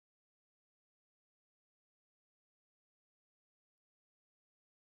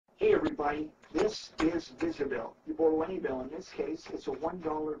Hey everybody, this is Bill. You borrow any bill. In this case, it's a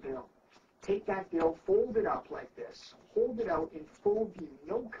 $1 bill. Take that bill, fold it up like this. Hold it out in full view.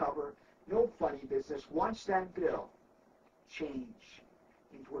 No cover, no funny business. Watch that bill change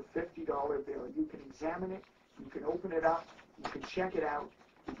into a $50 bill. You can examine it. You can open it up. You can check it out.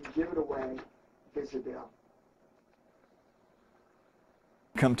 You can give it away. Bill.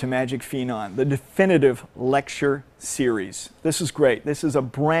 Welcome to Magic Phenon, the definitive lecture series. This is great. This is a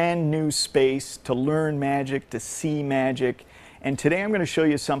brand new space to learn magic, to see magic. And today I'm going to show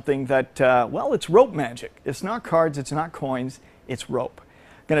you something that, well, it's rope magic. It's not cards, it's not coins, it's rope.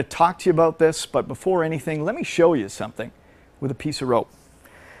 I'm going to talk to you about this, but before anything, let me show you something with a piece of rope.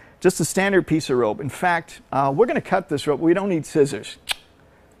 Just a standard piece of rope. In fact, we're going to cut this rope. We don't need scissors.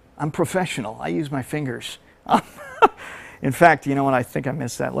 I'm professional. I use my fingers. In fact, you know what? I think I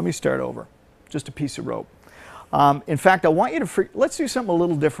missed that. Let me start over. Just a piece of rope. In fact, I want you to, let's do something a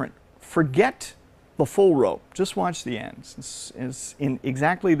little different. Forget the full rope. Just watch the ends. It's in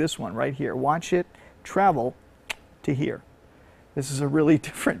exactly this one right here. Watch it travel to here. This is a really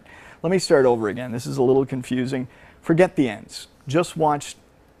different. Let me start over again. This is a little confusing. Forget the ends. Just watch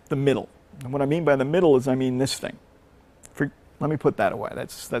the middle. And what I mean by the middle is I mean this thing. Let me put that away.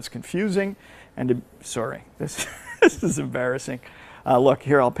 That's confusing. And sorry, this is embarrassing. Look,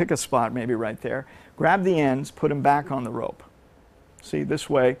 here, I'll pick a spot maybe right there. Grab the ends, put them back on the rope. See, this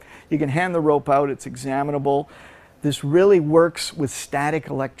way, you can hand the rope out. It's examinable. This really works with static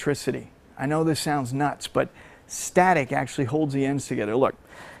electricity. I know this sounds nuts, but static actually holds the ends together. Look,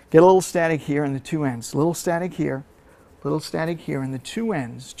 get a little static here in the two ends. Little static here, and the two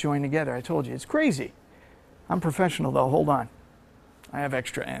ends join together. I told you, it's crazy. I'm professional though, hold on. I have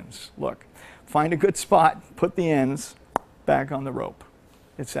extra ends. Look, find a good spot, put the ends back on the rope.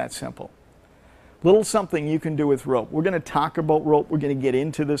 It's that simple. Little something you can do with rope. We're going to talk about rope. We're going to get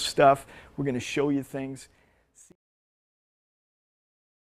into this stuff. We're going to show you things.